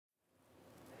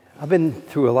I've been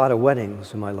through a lot of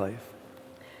weddings in my life,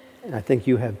 and I think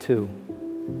you have too.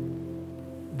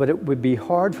 But it would be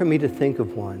hard for me to think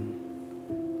of one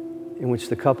in which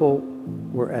the couple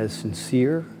were as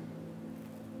sincere,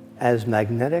 as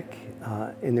magnetic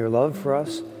in their love for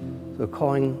us, so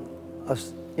calling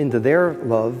us into their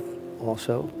love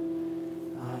also.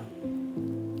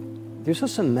 There's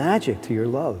just some magic to your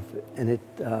love, and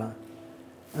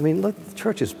I mean, look, the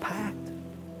church is packed,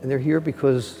 and they're here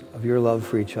because of your love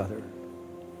for each other,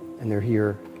 and they're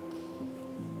here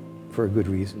for a good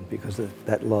reason, because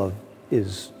that love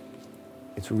it's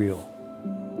real.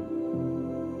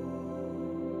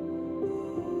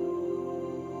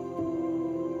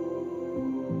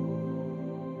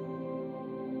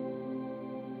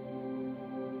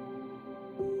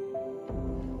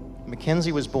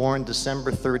 Mackenzie was born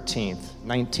December 13th,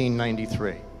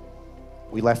 1993.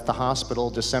 We left the hospital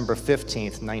December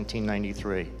 15th,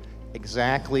 1993,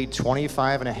 exactly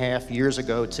 25 and a half years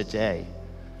ago today.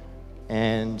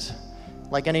 And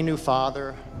like any new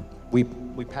father, we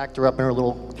packed her up in her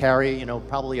little carry,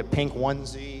 probably a pink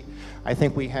onesie. I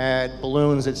think we had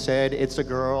balloons that said, "It's a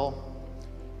girl,"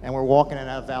 and we're walking in and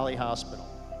out of Valley Hospital.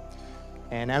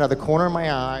 And out of the corner of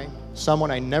my eye,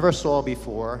 someone I never saw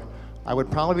before, I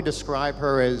would probably describe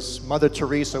her as Mother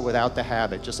Teresa without the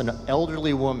habit, just an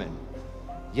elderly woman,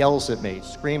 yells at me,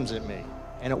 screams at me.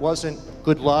 And it wasn't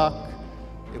good luck,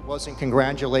 it wasn't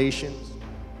congratulations,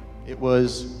 it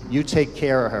was, "You take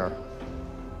care of her."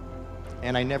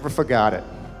 And I never forgot it.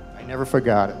 I never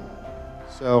forgot it.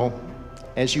 So,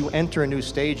 as you enter a new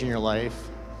stage in your life,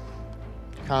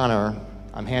 Connor,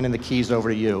 I'm handing the keys over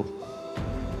to you.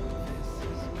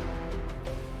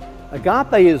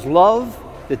 Agape is love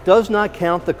that does not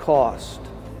count the cost.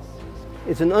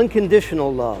 It's an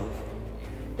unconditional love.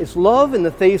 It's love in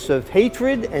the face of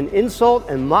hatred and insult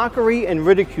and mockery and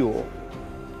ridicule.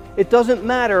 It doesn't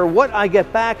matter what I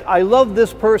get back, I love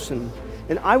this person,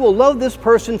 and I will love this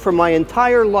person for my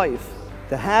entire life,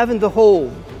 to have and to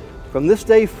hold, from this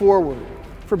day forward,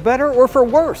 for better or for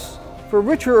worse, for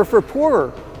richer or for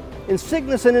poorer, in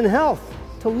sickness and in health,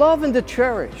 to love and to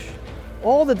cherish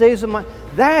all the days of my...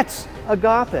 That's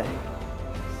agape.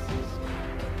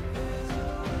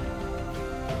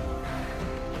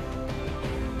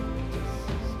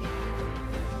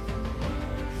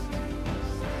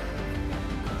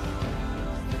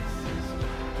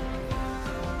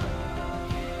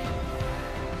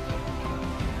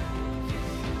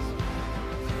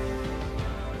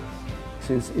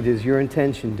 Since it is your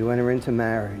intention to enter into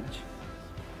marriage,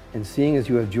 and seeing as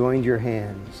you have joined your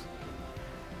hands,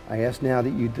 I ask now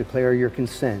that you declare your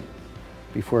consent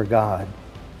before God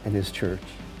and His church.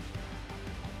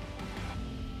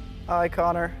 I,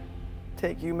 Connor,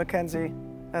 take you, Mackenzie,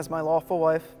 as my lawful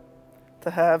wife,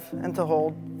 to have and to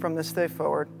hold from this day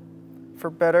forward, for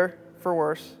better, for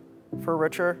worse, for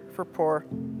richer, for poor,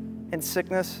 in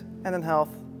sickness and in health,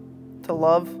 to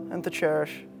love and to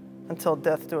cherish until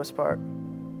death do us part.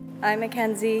 I,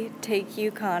 Mackenzie, take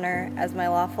you, Connor, as my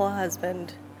lawful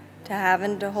husband, to have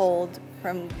and to hold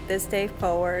from this day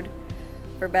forward,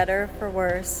 for better, for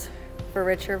worse, for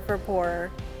richer, for poorer,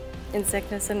 in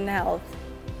sickness and in health,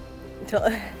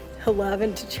 to love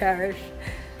and to cherish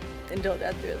until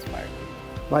death do us part.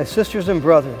 My sisters and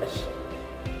brothers,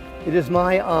 it is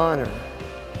my honor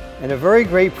and a very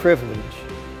great privilege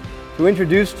to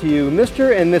introduce to you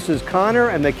Mr. and Mrs. Connor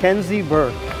and Mackenzie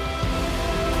Burke.